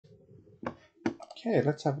Okay,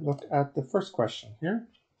 let's have a look at the first question here.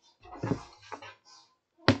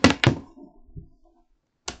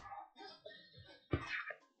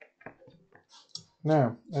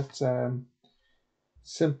 Now, let's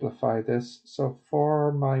simplify this. So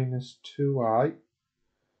 4 minus 2i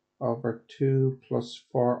over 2 plus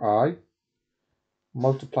 4i.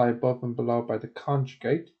 Multiply above and below by the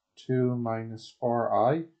conjugate. 2 minus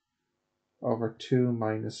 4i over 2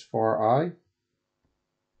 minus 4i.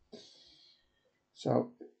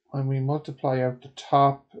 So when we multiply out the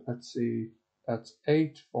top, let's see, that's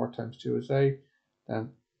 8. 4 times 2 is 8.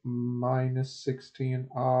 Then minus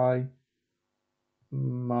 16i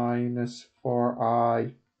minus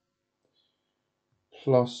 4i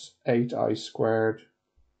plus 8i squared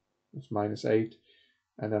is minus 8.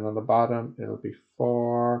 And then on the bottom, it'll be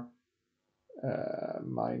 4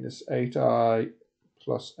 minus 8i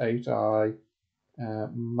plus 8i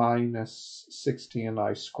minus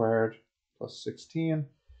 16i squared plus 16.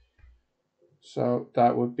 So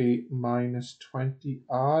that would be minus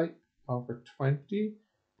 20i over 20,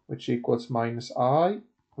 which equals minus I,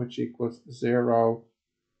 which equals 0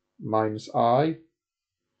 minus I,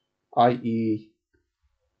 i.e.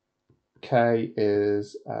 k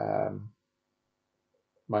is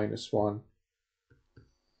minus 1.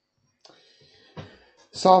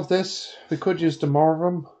 Solve this. We could use De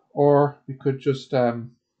Morgan, or we could just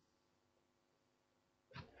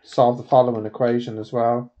solve the following equation as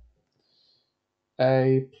well.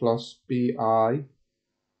 A plus bi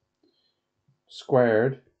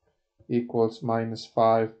squared equals minus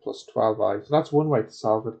 5 plus 12i. So that's one way to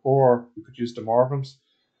solve it, or we could use De Morgan's.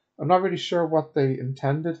 I'm not really sure what they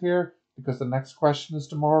intended here, because the next question is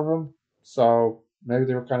De Morgan. So maybe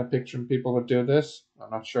they were kind of picturing people would do this. I'm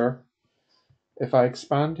not sure. If I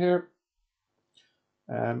expand here,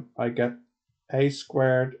 I get a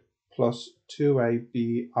squared plus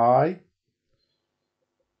 2abi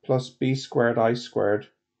plus b squared I squared.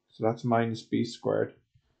 So that's minus b squared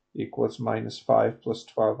equals minus 5 plus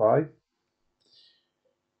 12i.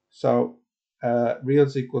 So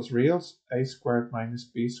reals equals reals. A squared minus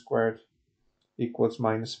b squared equals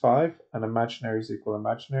minus 5. And imaginaries equal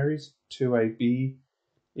imaginaries. 2ab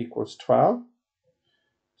equals 12.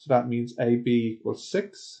 So that means ab equals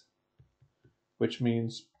 6, which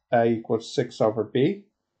means a equals 6 over b.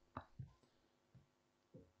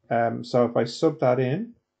 So if I sub that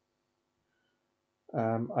in,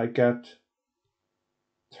 I get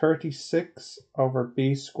 36 over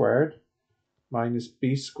b squared minus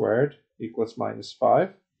b squared equals minus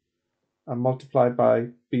 5. And multiplied by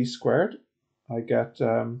b squared, I get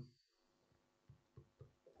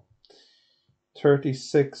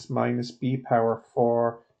 36 minus b power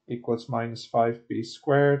 4 equals minus 5b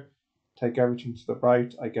squared. Take everything to the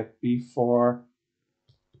right, I get b4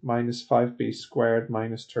 minus 5b squared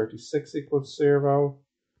minus 36 equals 0.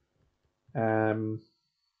 9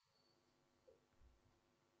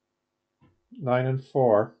 and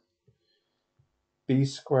 4. B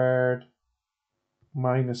squared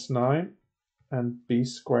minus 9 and b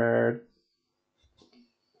squared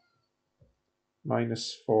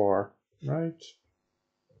minus 4, right?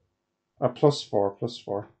 Plus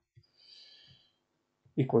 4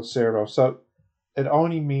 equals 0. So it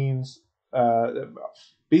only means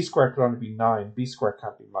b squared could only be 9. B squared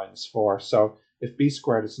can't be minus 4. So if b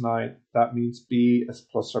squared is 9, that means b is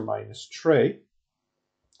plus or minus 3.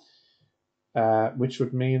 Which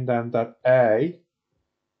would mean then that a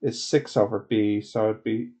is 6 over b. So it'd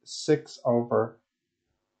be 6 over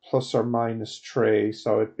plus or minus 3.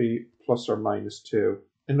 So it'd be plus or minus 2.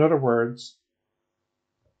 In other words,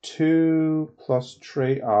 2 plus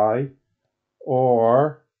 3i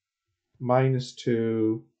or minus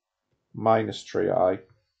 2 minus 3i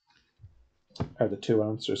are the two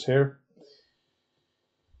answers here.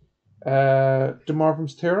 De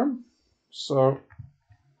Morgan's theorem. So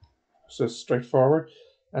it's straightforward.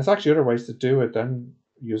 And it's actually other ways to do it than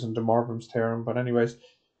using De Morgan's theorem. But anyways,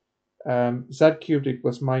 z cubed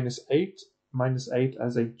equals minus 8. Minus 8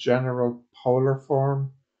 as a general polar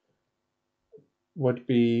form would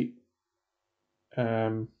be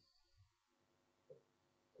 8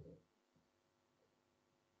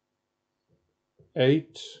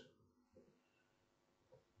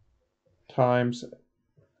 times,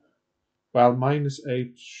 well, minus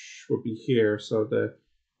 8 would be here, so the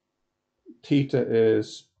theta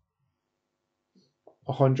is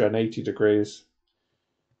 180 degrees.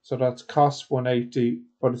 So that's cos 180,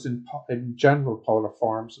 but it's in general polar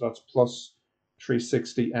form, so that's plus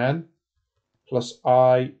 360n plus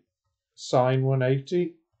I sine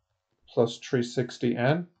 180 plus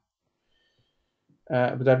 360n.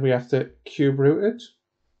 But then we have to cube root it.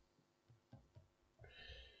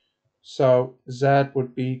 So z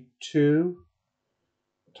would be 2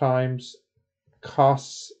 times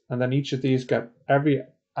cos, and then each of these every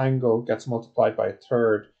angle gets multiplied by a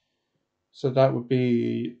third. So that would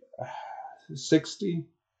be 60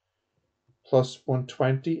 plus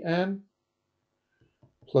 120n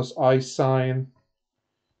plus I sine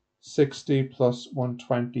 60 plus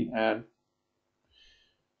 120n.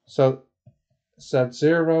 So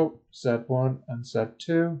Z0, Z1, and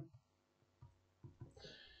Z2.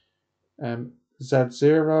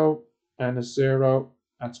 Z0, n is 0,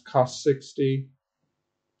 that's cos 60.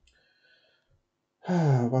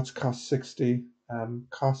 What's cos 60?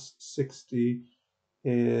 Cos 60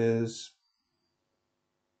 is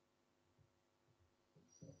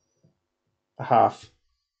a half.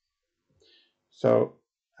 So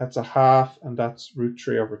that's a half, and that's root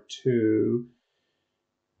 3 over 2.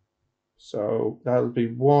 So that'll be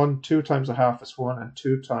 1. 2 times a half is 1, and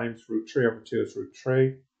 2 times root 3 over 2 is root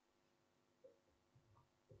 3.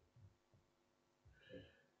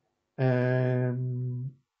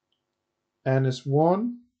 And n is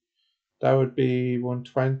 1. That would be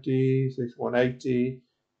 120, 180,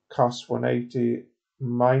 cos 180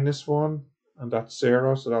 minus 1, and that's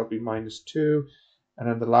 0, so that'll be minus 2. And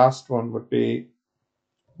then the last one would be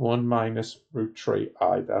 1 minus root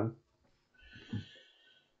 3i then.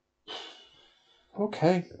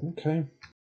 Okay.